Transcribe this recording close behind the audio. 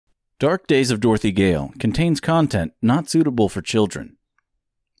Dark Days of Dorothy Gale contains content not suitable for children.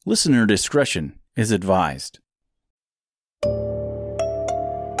 Listener discretion is advised.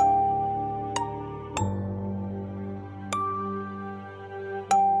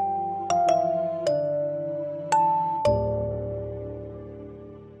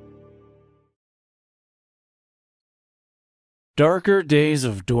 Darker Days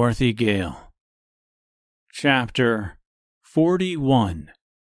of Dorothy Gale, Chapter 41,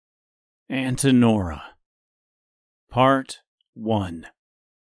 Antenora, Part 1.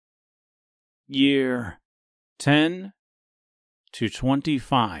 Year 10 to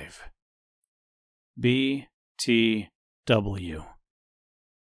 25. BTW.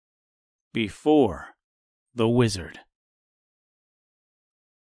 Before the Wizard.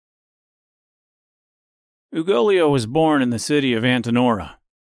 Ugolio was born in the city of Antenora.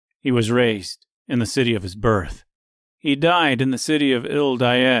 He was raised in the city of his birth. He died in the city of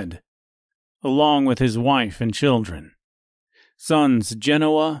Il-Daed, along with his wife and children, sons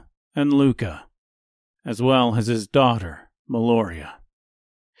Genoa and Luca, as well as his daughter, Meloria.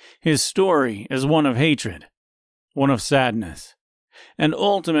 His story is one of hatred, one of sadness, and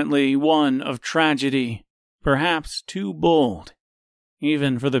ultimately one of tragedy, perhaps too bold,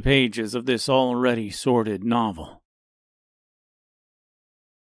 even for the pages of this already sordid novel.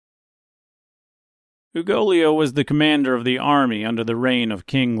 Ugolio was the commander of the army under the reign of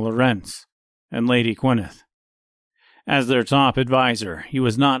King Lorenz and Lady Gwyneth. As their top advisor, he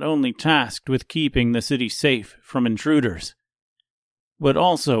was not only tasked with keeping the city safe from intruders, but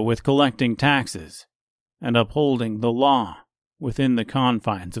also with collecting taxes and upholding the law within the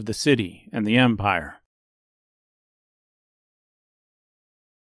confines of the city and the empire.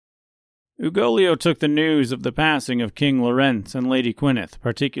 Ugolio took the news of the passing of King Lorenz and Lady Gwyneth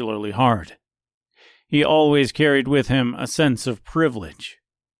particularly hard. He always carried with him a sense of privilege,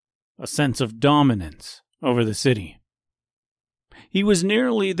 a sense of dominance over the city. He was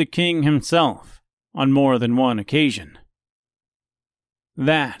nearly the king himself on more than one occasion.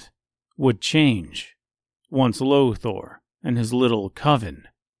 That would change once Lothar and his little coven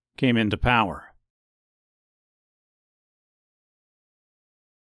came into power.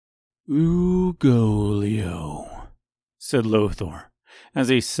 "Ugolio," said Lothar, as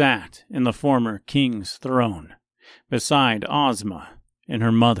he sat in the former king's throne, beside Ozma and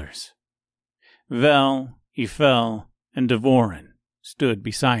her mothers. Vel, Eiffel, and Devorin stood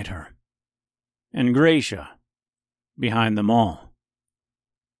beside her, and Gracia behind them all.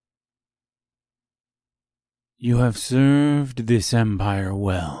 "You have served this empire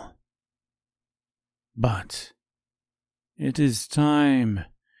well, but it is time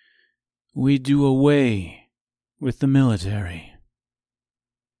we do away with the military."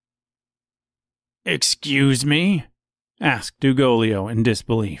 "Excuse me?" asked Ugolio in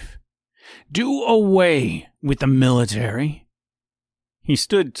disbelief. "Do away with the military?" He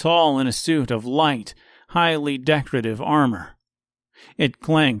stood tall in a suit of light, highly decorative armor. It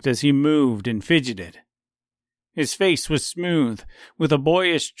clanked as he moved and fidgeted. His face was smooth, with a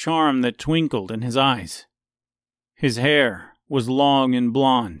boyish charm that twinkled in his eyes. His hair was long and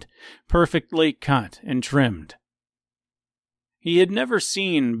blonde, perfectly cut and trimmed. He had never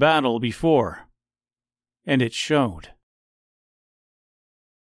seen battle before, and it showed.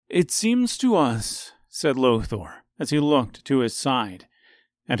 "It seems to us," said Lothar, as he looked to his side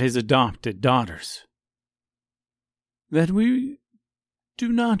at his adopted daughters, "that we do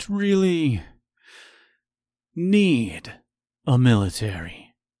not really need a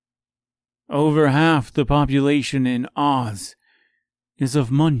military. Over half the population in Oz is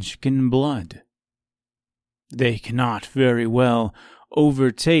of Munchkin blood. They cannot very well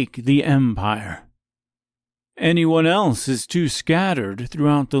overtake the Empire. Anyone else is too scattered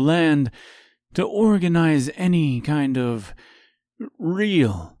throughout the land to organize any kind of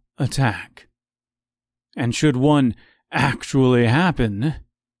real attack. And should one actually happen,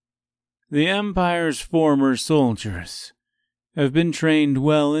 the Empire's former soldiers have been trained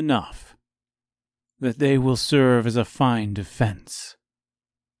well enough that they will serve as a fine defense,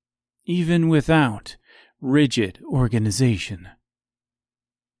 even without rigid organization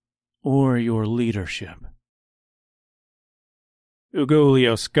or your leadership."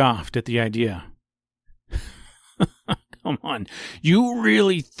 Ugolio scoffed at the idea. "Come on, you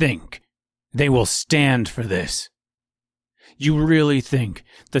really think they will stand for this? You really think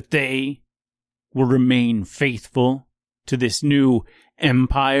that they will remain faithful to this new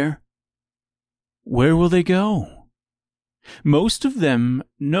empire? Where will they go? Most of them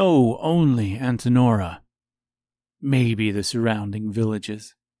know only Antenora, maybe the surrounding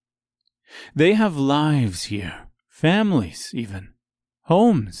villages. They have lives here, families even,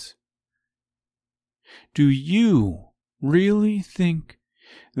 homes, Do you really think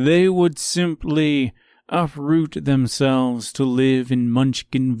they would simply uproot themselves to live in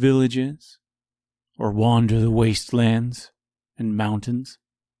Munchkin villages, or wander the wastelands and mountains?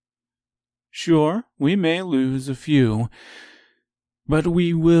 Sure, we may lose a few, but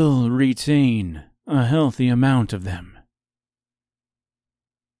we will retain a healthy amount of them.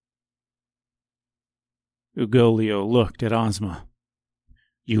 Ugolio looked at Ozma.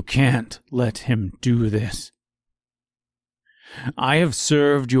 You can't let him do this. I have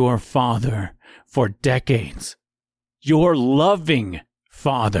served your father for decades. Your loving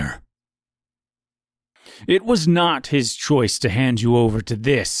father. It was not his choice to hand you over to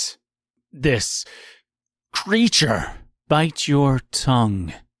this creature. Bite your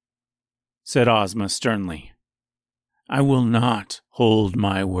tongue, said Ozma sternly. I will not hold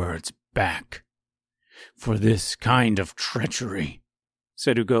my words back for this kind of treachery,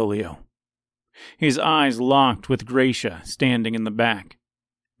 said Ugolio. His eyes locked with Gracia standing in the back,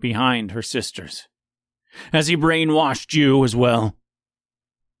 behind her sisters. Has he brainwashed you as well?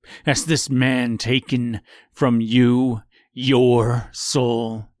 Has this man taken from you your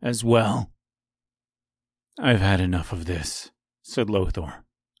soul as well? I've had enough of this, said Lothar.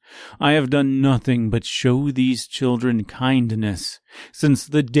 I have done nothing but show these children kindness since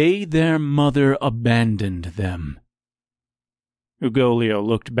the day their mother abandoned them. Ugolio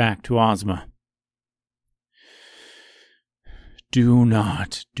looked back to Ozma. Do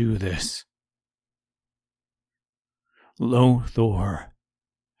not do this. Lothar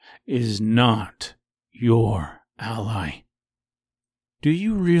is not your ally. Do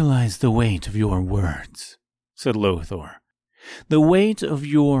you realize the weight of your words? Said Lothar. The weight of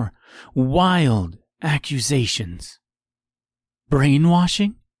your wild accusations.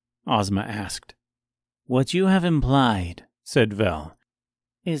 Brainwashing? Ozma asked. What you have implied, said Vel,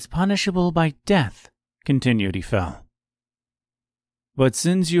 is punishable by death, continued Eiffel. But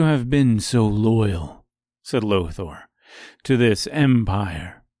since you have been so loyal, said Lothar, to this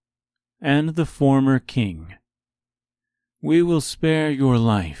empire and the former king, we will spare your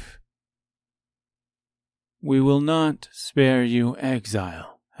life. We will not spare you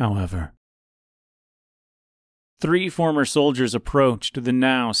exile, however. 3 former soldiers approached the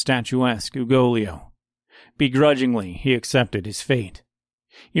now statuesque Ugolio. Begrudgingly, he accepted his fate.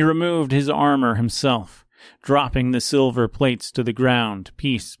 He removed his armor himself, dropping the silver plates to the ground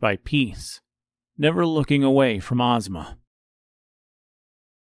piece by piece, never looking away from Ozma.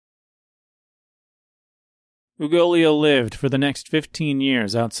 Ugolio lived for the next 15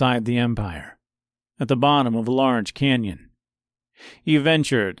 years outside the empire, at the bottom of a large canyon. He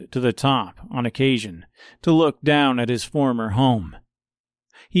ventured to the top on occasion to look down at his former home.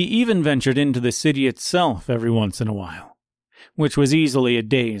 He even ventured into the city itself every once in a while, which was easily a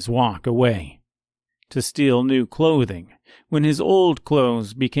day's walk away, to steal new clothing when his old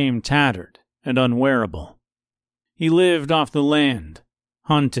clothes became tattered and unwearable. He lived off the land,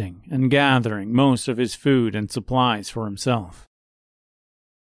 hunting and gathering most of his food and supplies for himself.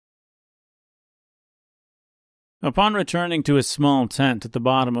 Upon returning to his small tent at the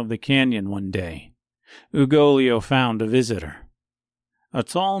bottom of the canyon one day, Ugolio found a visitor. A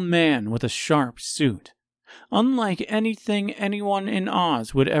tall man with a sharp suit, unlike anything anyone in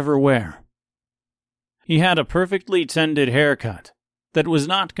Oz would ever wear. He had a perfectly tended haircut that was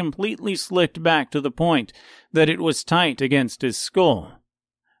not completely slicked back to the point that it was tight against his skull,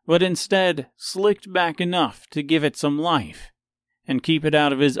 but instead slicked back enough to give it some life and keep it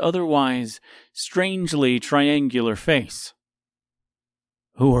out of his otherwise strangely triangular face.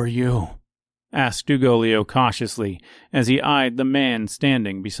 Who are you? Asked Ugolio cautiously as he eyed the man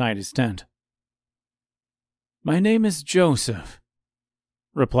standing beside his tent. My name is Joseph,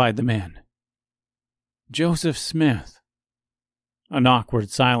 replied the man. Joseph Smith. An awkward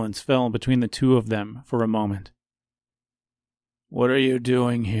silence fell between the two of them for a moment. What are you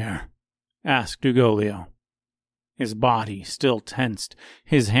doing here? Asked Ugolio. His body still tensed,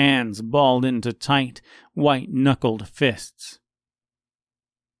 his hands balled into tight, white-knuckled fists.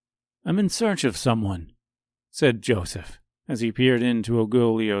 I'm in search of someone, said Joseph, as he peered into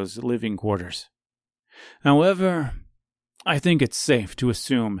Ugolio's living quarters. However, I think it's safe to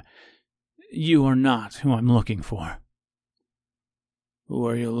assume you are not who I'm looking for. Who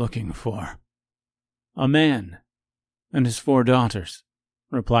are you looking for? A man and his 4 daughters,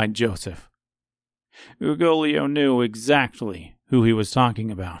 replied Joseph. Ugolio knew exactly who he was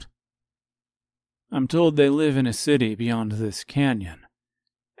talking about. I'm told they live in a city beyond this canyon.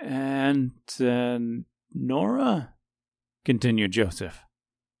 Antenora? Continued Joseph.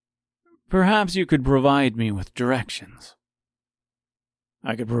 Perhaps you could provide me with directions.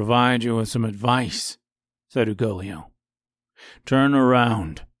 I could provide you with some advice, said Ugolio. "Turn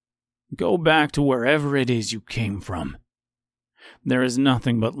around. Go back to wherever it is you came from. There is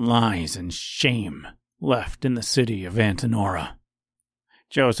nothing but lies and shame left in the city of Antenora."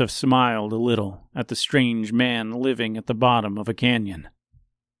 Joseph smiled a little at the strange man living at the bottom of a canyon.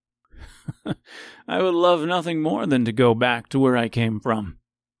 "I would love nothing more than to go back to where I came from.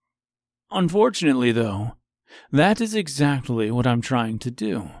 Unfortunately, though, that is exactly what I'm trying to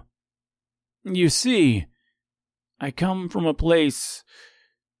do. You see, I come from a place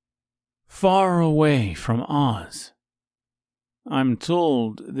far away from Oz. I'm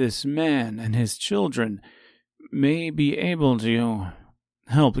told this man and his children may be able to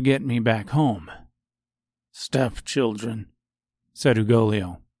help get me back home." "Stepchildren," said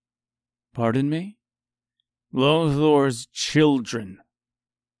Ugolio. "Pardon me?" "Lothor's children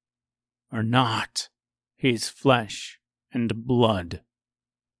are not his flesh and blood.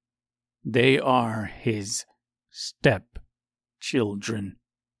 They are his stepchildren,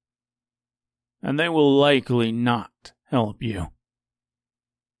 and they will likely not help you."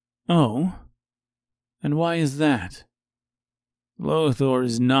 "Oh? And why is that?" "Lothor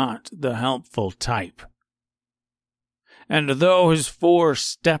is not the helpful type. And though his 4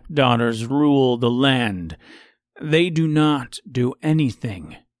 stepdaughters rule the land, they do not do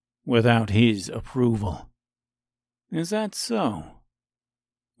anything without his approval." "Is that so?"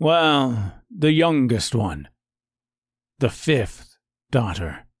 "Well, the youngest one, the 5th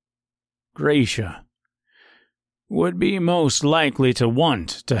daughter, Gracia, would be most likely to want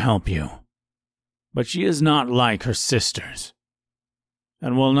to help you, but she is not like her sisters,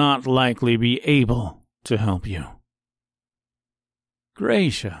 and will not likely be able to help you."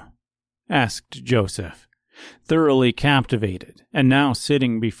 "Gracia?" asked Joseph, thoroughly captivated, and now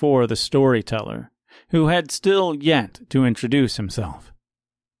sitting before the storyteller, who had still yet to introduce himself.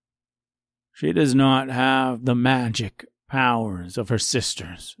 "She does not have the magic powers of her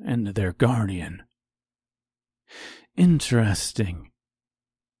sisters and their guardian." "Interesting.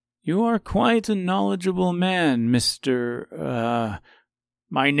 You are quite a knowledgeable man, Mr.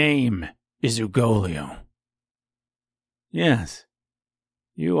 My name is Ugolio." "Yes,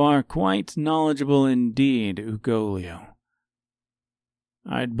 you are quite knowledgeable indeed, Ugolio."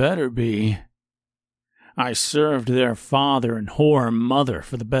 "I'd better be. I served their father and whore mother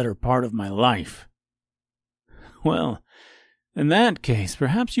for the better part of my life." "Well, in that case,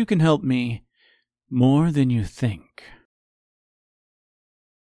 perhaps you can help me more than you think."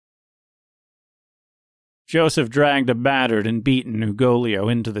 Joseph dragged a battered and beaten Ugolio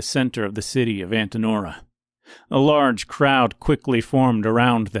into the center of the city of Antenora. A large crowd quickly formed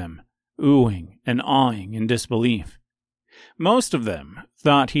around them, oohing and awing in disbelief. Most of them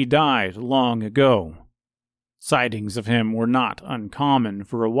thought he died long ago. Sightings of him were not uncommon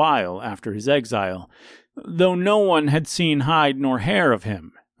for a while after his exile, though no one had seen hide nor hair of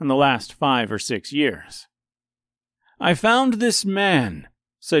him in the last 5 or 6 years. "I found this man,"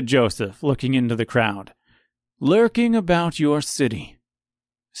 said Joseph, looking into the crowd, "lurking about your city,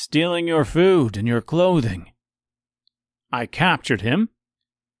 stealing your food and your clothing. I captured him,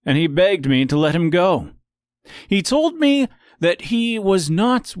 and he begged me to let him go. He told me that he was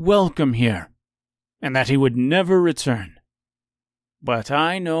not welcome here, and that he would never return. But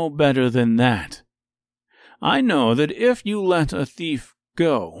I know better than that. I know that if you let a thief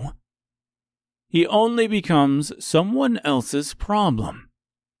go, he only becomes someone else's problem,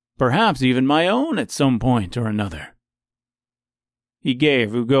 perhaps even my own at some point or another." He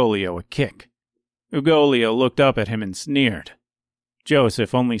gave Ugolio a kick. Ugolio looked up at him and sneered.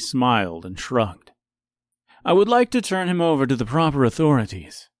 Joseph only smiled and shrugged. "I would like to turn him over to the proper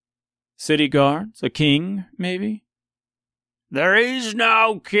authorities. City guards, a king, maybe?" "There is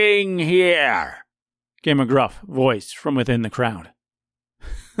no king here," came a gruff voice from within the crowd.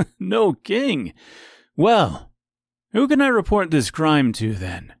 "No king? Well, who can I report this crime to,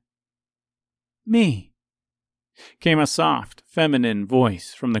 then?" "Me," came a soft, feminine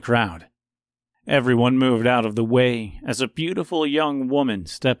voice from the crowd. Everyone moved out of the way as a beautiful young woman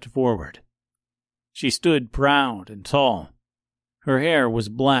stepped forward. She stood proud and tall. Her hair was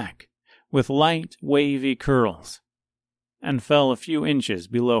black, with light, wavy curls, and fell a few inches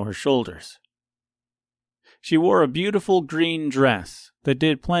below her shoulders. She wore a beautiful green dress that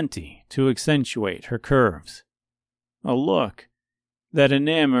did plenty to accentuate her curves, a look that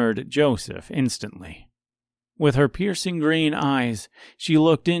enamored Joseph instantly. With her piercing green eyes, she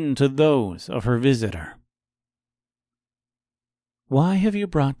looked into those of her visitor. "Why have you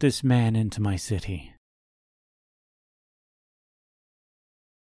brought this man into my city?"